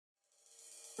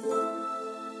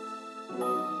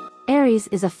Aries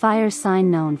is a fire sign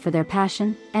known for their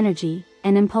passion, energy,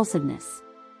 and impulsiveness.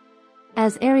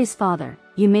 As Aries father,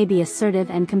 you may be assertive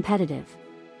and competitive.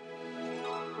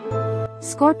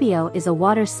 Scorpio is a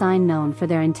water sign known for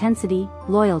their intensity,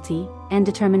 loyalty, and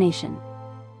determination.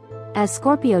 As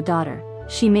Scorpio daughter,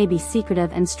 she may be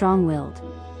secretive and strong-willed.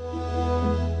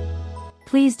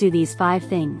 Please do these 5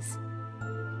 things.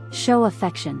 Show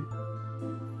affection.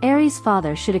 Aries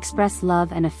father should express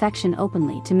love and affection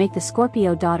openly to make the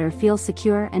Scorpio daughter feel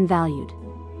secure and valued.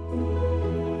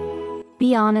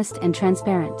 Be honest and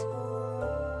transparent.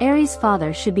 Aries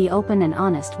father should be open and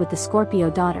honest with the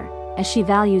Scorpio daughter, as she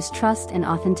values trust and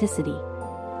authenticity.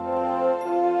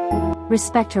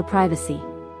 Respect her privacy.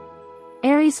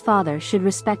 Aries father should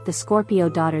respect the Scorpio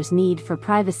daughter's need for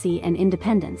privacy and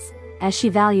independence, as she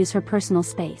values her personal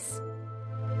space.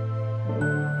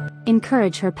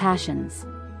 Encourage her passions.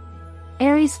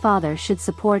 Aries father should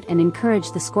support and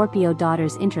encourage the Scorpio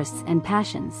daughter's interests and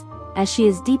passions, as she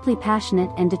is deeply passionate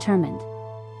and determined.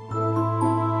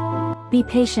 Be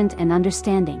patient and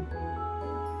understanding.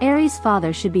 Aries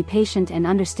father should be patient and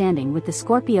understanding with the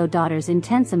Scorpio daughter's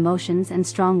intense emotions and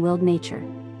strong-willed nature.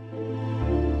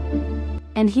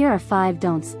 And here are 5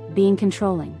 don'ts. Being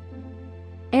controlling.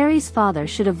 Aries father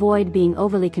should avoid being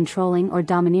overly controlling or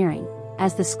domineering,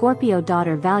 as the Scorpio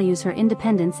daughter values her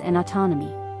independence and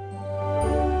autonomy.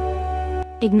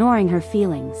 Ignoring her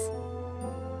feelings.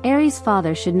 Aries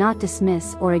father should not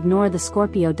dismiss or ignore the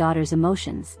Scorpio daughter's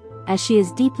emotions, as she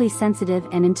is deeply sensitive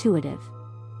and intuitive.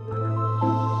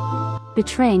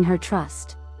 Betraying her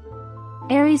trust.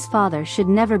 Aries father should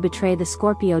never betray the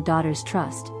Scorpio daughter's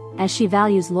trust, as she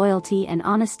values loyalty and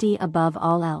honesty above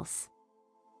all else.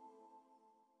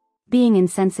 Being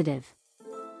insensitive.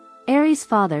 Aries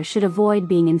father should avoid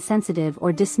being insensitive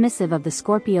or dismissive of the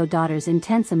Scorpio daughter's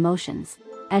intense emotions,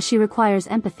 as she requires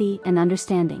empathy and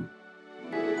understanding.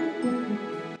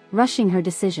 Rushing her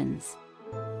decisions.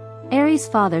 Aries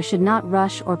father should not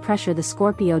rush or pressure the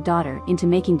Scorpio daughter into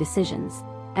making decisions,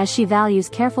 as she values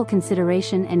careful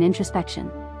consideration and introspection.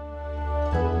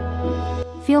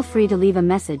 Feel free to leave a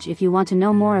message if you want to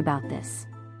know more about this.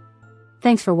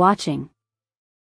 Thanks for watching.